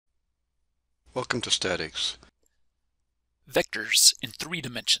Welcome to Statics. Vectors in 3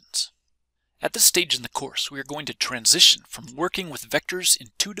 dimensions. At this stage in the course, we are going to transition from working with vectors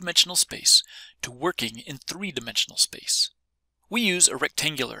in 2-dimensional space to working in 3-dimensional space. We use a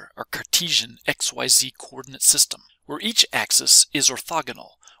rectangular or Cartesian XYZ coordinate system, where each axis is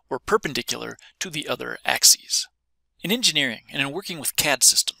orthogonal or perpendicular to the other axes. In engineering and in working with CAD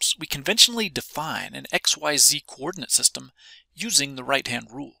systems, we conventionally define an XYZ coordinate system using the right-hand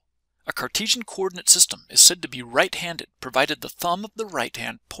rule. A Cartesian coordinate system is said to be right-handed provided the thumb of the right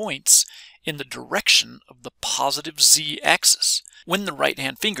hand points in the direction of the positive z-axis when the right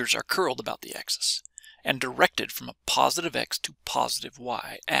hand fingers are curled about the axis and directed from a positive x to positive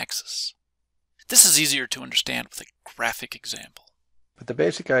y-axis. This is easier to understand with a graphic example. But the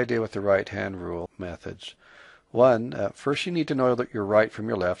basic idea with the right-hand rule methods. First you need to know that you're right from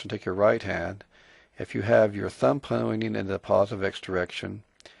your left and take your right hand. If you have your thumb pointing in the positive x direction,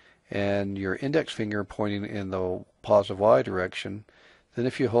 and your index finger pointing in the positive y direction, then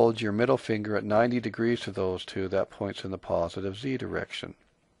if you hold your middle finger at 90 degrees to those two, that points in the positive z direction.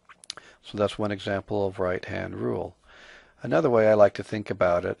 So that's one example of right-hand rule. Another way I like to think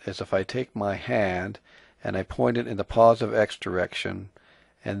about it is if I take my hand and I point it in the positive x direction,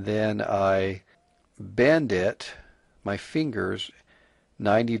 and then I bend it, my fingers,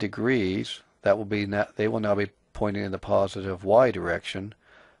 90 degrees, they will now be pointing in the positive y direction.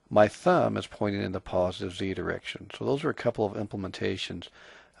 My thumb is pointing in the positive z direction. So those are a couple of implementations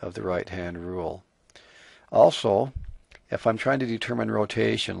of the right-hand rule. Also, if I'm trying to determine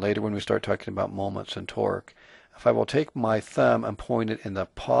rotation, later when we start talking about moments and torque, if I will take my thumb and point it in the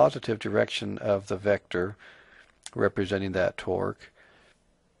positive direction of the vector representing that torque,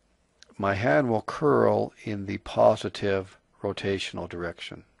 my hand will curl in the positive rotational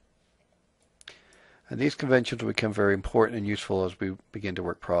direction. And these conventions will become very important and useful as we begin to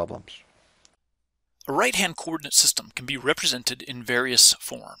work problems. A right-hand coordinate system can be represented in various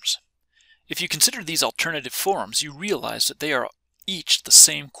forms. If you consider these alternative forms, you realize that they are each the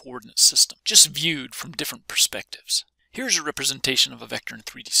same coordinate system, just viewed from different perspectives. Here's a representation of a vector in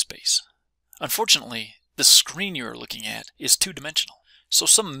 3D space. Unfortunately, the screen you are looking at is 2-dimensional. So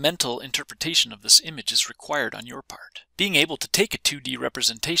some mental interpretation of this image is required on your part. Being able to take a 2D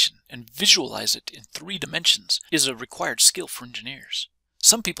representation and visualize it in 3 dimensions is a required skill for engineers.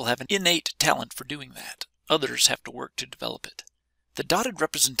 Some people have an innate talent for doing that. Others have to work to develop it. The dotted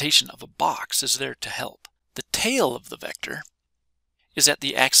representation of a box is there to help. The tail of the vector is at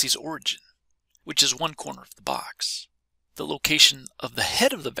the axis origin, which is one corner of the box. The location of the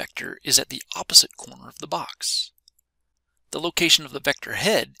head of the vector is at the opposite corner of the box. The location of the vector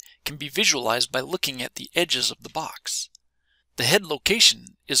head can be visualized by looking at the edges of the box. The head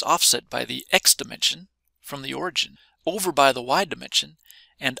location is offset by the x dimension from the origin, over by the y dimension,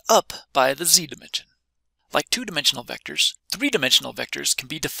 and up by the z dimension. Like 2-dimensional vectors, 3-dimensional vectors can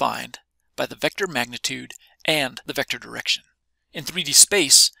be defined by the vector magnitude and the vector direction. In 3D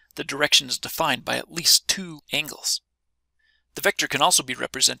space, the direction is defined by at least 2 angles. The vector can also be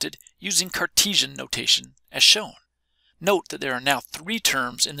represented using Cartesian notation as shown. Note that there are now 3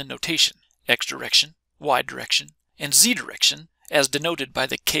 terms in the notation: x direction, y direction, and z direction, as denoted by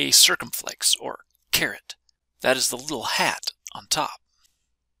the k circumflex, or caret. That is the little hat on top.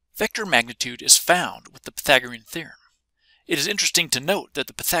 Vector magnitude is found with the Pythagorean theorem. It is interesting to note that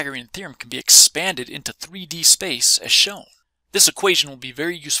the Pythagorean theorem can be expanded into 3D space as shown. This equation will be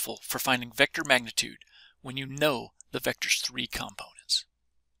very useful for finding vector magnitude when you know the vector's 3 components.